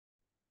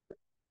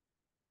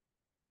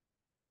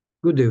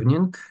Good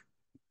evening.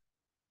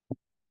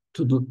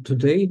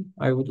 Today,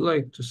 I would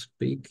like to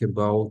speak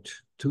about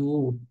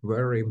two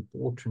very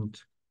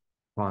important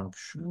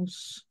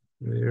functions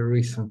very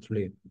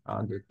recently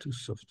added to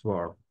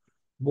software,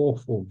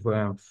 both of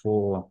them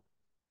for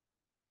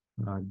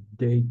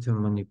data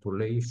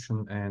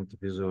manipulation and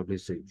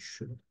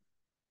visualization.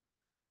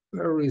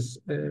 There is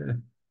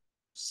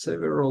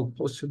several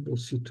possible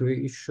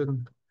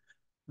situations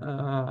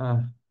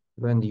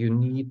when you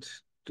need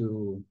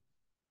to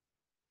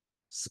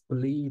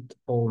split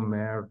or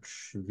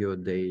merge your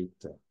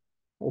data.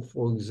 Or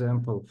for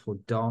example, for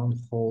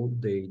downhole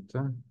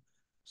data,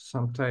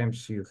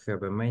 sometimes you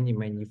have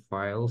many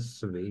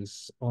files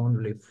with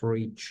only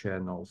three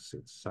channels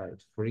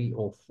inside, three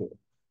or four,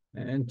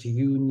 and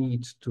you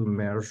need to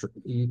merge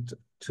it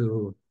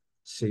to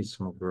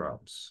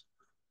seismograms.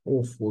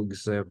 Or for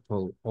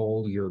example,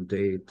 all your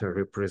data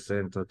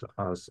represented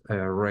as an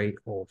array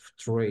of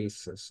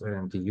traces,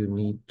 and you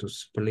need to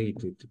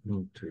split it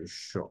into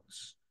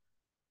shots.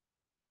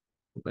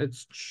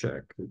 Let's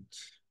check it.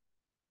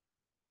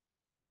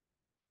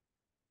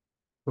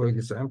 For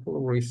example,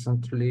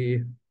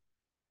 recently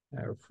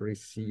I've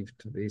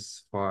received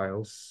these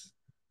files.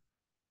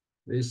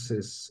 This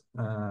is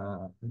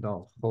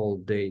the whole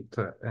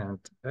data, and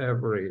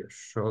every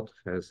shot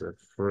has a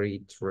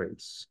free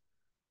trace.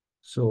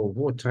 So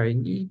what I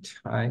need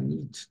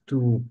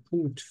to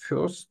put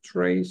first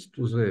trace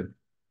to the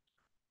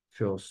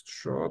first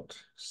shot,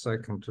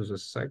 second to the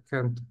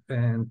second,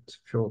 and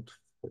third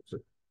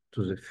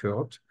to the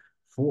third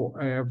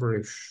for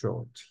every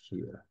shot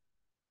here.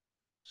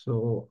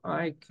 So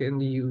I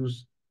can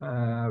use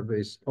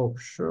this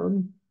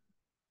option,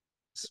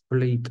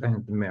 split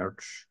and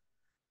merge.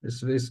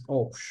 This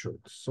option.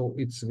 So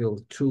it will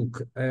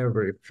took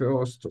every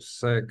first,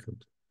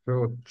 second,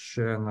 third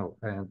channel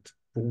and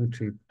put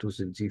it to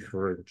the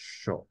different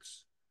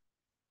shots.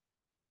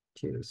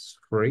 It is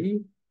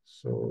free,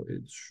 so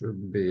it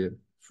should be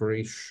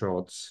three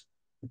shots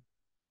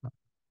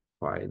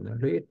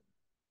finally.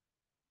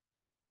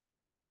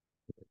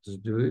 Let's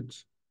do it.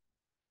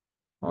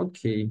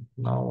 Okay,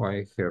 now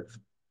I have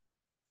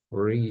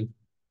three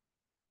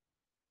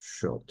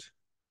shot.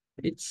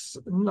 It's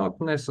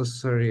not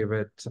necessary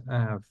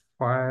that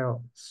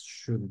files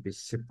should be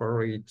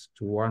separated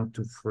to 1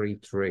 to 3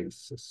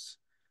 traces.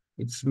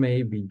 It's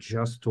maybe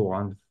just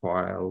one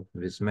file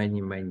with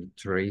many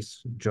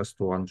traces, just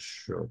one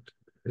shot.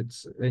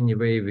 It's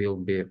anyway will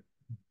be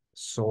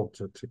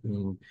sorted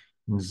in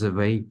the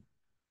way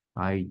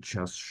I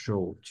just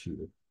showed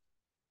you.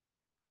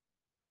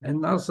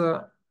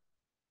 Another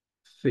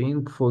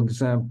thing, for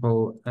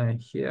example,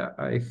 here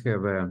I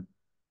have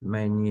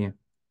many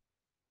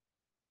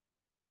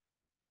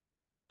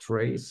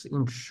trace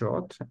in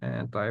shot,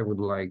 and I would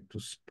like to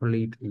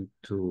split it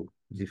to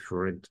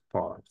different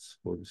parts.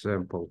 For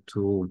example,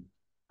 two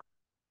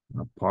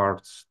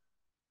parts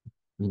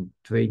in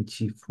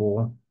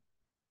 24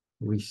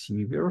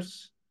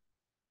 receivers.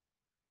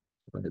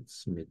 Let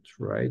me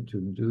try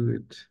to do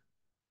it.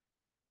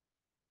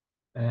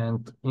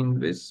 And in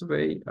this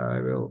way,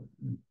 I will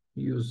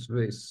use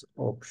this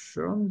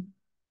option,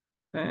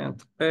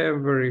 and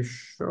every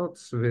shot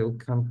will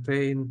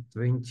contain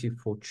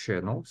 24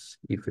 channels,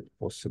 if it's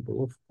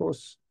possible, of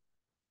course.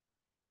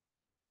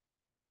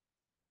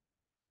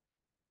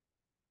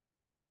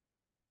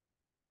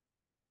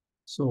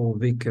 So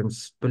we can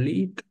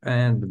split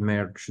and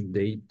merge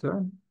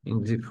data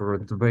in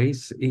different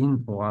ways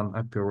in one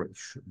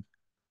operation.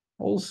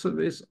 Also,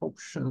 these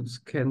options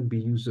can be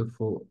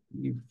useful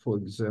if, for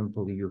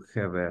example, you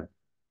have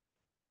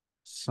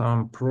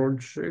some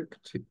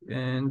project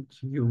and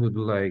you would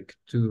like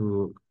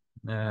to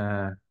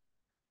uh,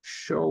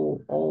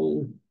 show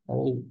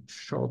all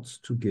shots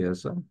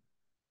together.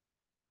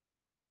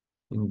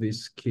 In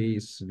this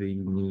case, we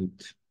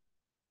need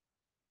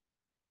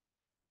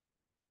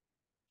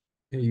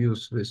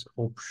use these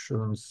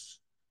options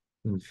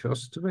in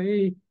first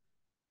way,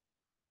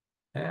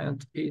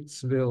 and it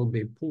will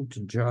be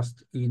put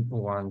just in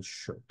one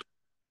shot.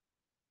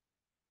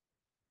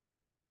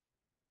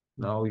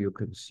 Now you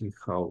can see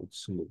how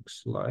it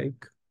looks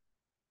like.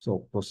 So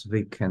of course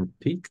we can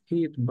pick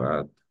it,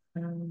 but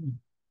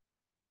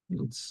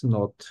it's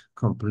not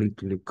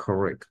completely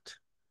correct.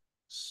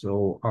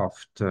 So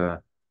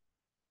after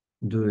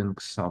doing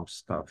some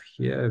stuff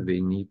here,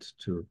 we need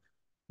to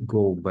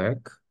go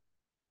back.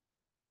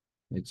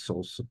 It's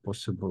also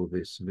possible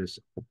with this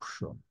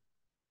option.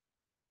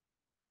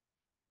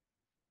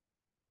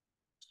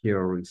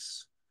 Here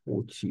is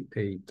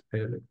 48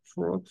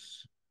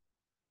 electrodes.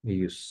 We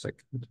use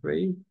second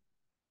way.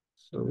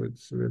 So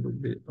it's a little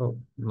bit, oh,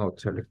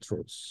 not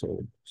electrodes,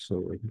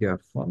 so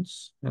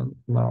earphones. And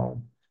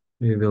now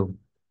we will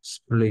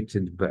split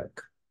it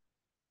back.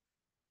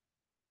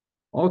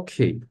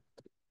 Okay,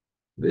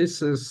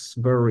 this is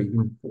very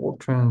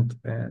important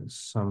and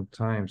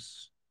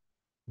sometimes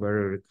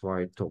very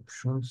required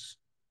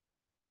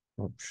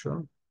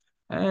option.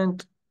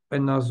 And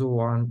another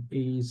one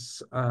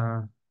is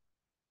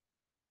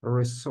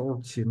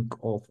resorting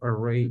of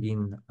array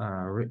in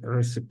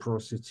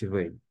reciprocity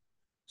way.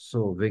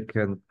 So we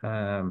can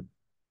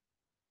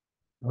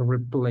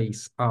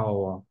replace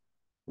our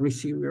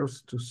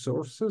receivers to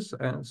sources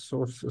and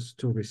sources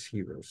to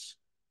receivers.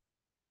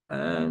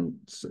 And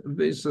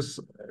this is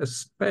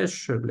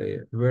especially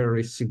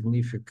very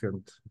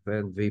significant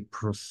when we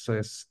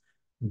process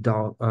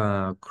down,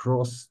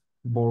 cross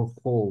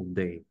borehole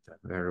data,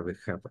 where we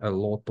have a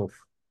lot of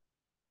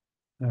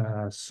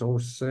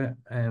source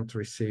and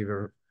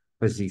receiver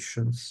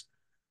positions,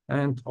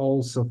 and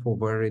also for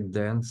very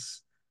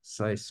dense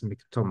seismic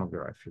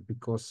tomography,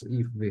 because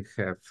if we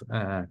have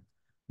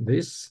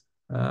this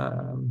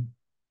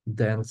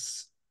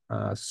dense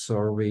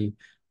survey,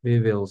 we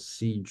will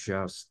see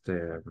just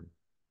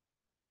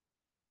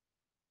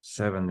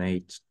 7,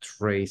 8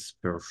 trace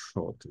per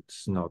shot.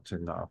 It's not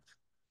enough.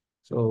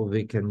 So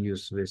we can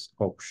use this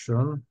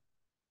option.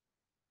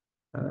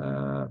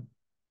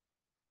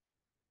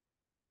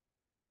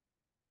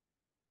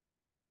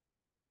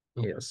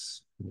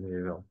 Yes,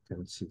 we will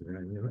consider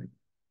anyway.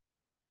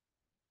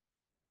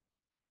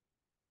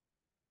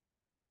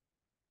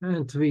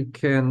 And we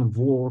can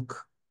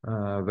work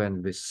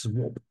when we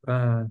swap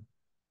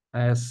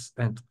S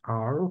and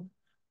R.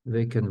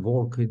 They can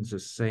work in the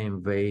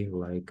same way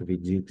like we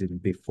did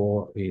it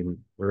before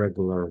in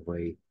regular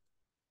way.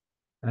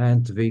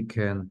 And we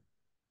can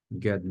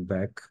get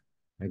back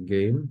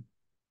again.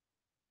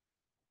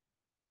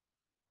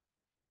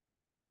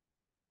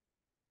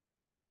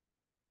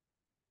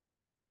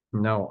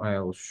 Now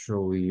I'll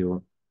show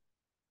you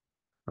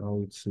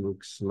how it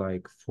looks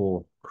like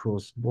for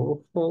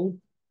cross-bore hole.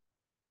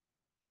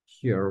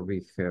 Here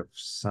we have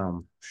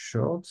some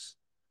shots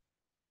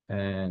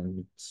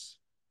and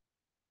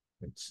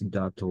it's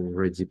data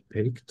already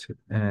picked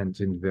and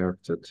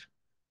inverted.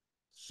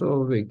 So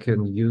we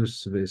can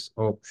use this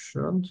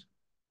option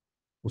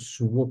for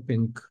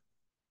swapping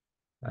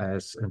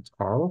S and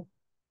R.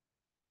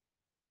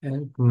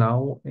 And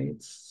now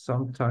it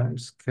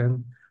sometimes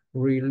can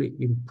really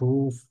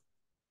improve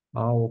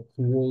our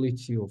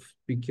quality of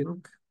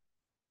picking.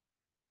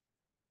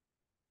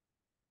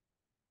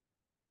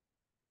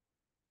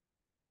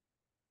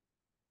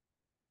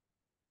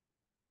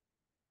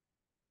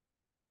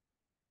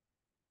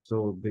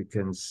 So we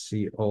can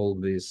see all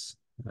these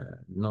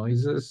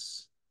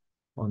noises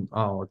on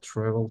our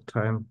travel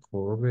time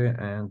curve,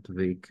 and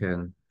we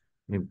can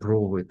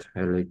improve it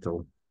a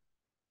little.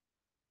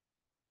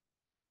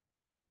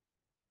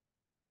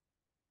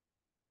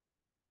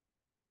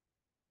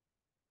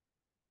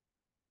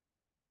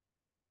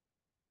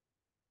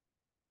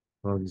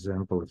 For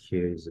example,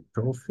 here is a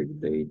profit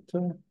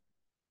data,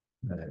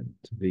 and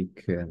we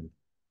can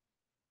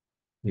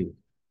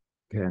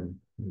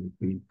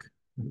pick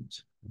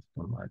it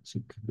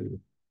automatically.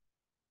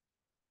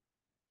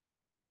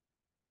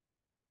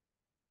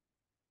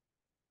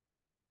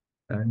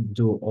 And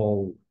do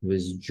all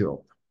this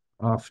job.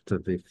 After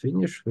we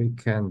finish, we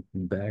can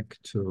back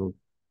to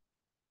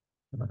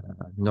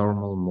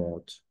normal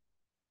mode.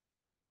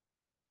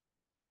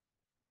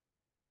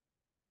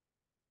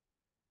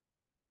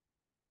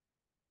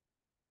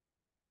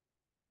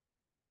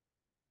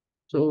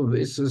 So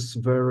this is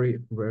very,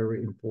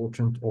 very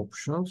important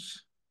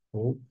options.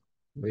 Hope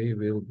they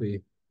will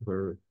be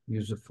very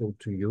useful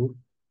to you.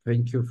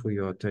 Thank you for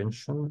your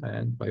attention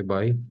and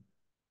bye-bye.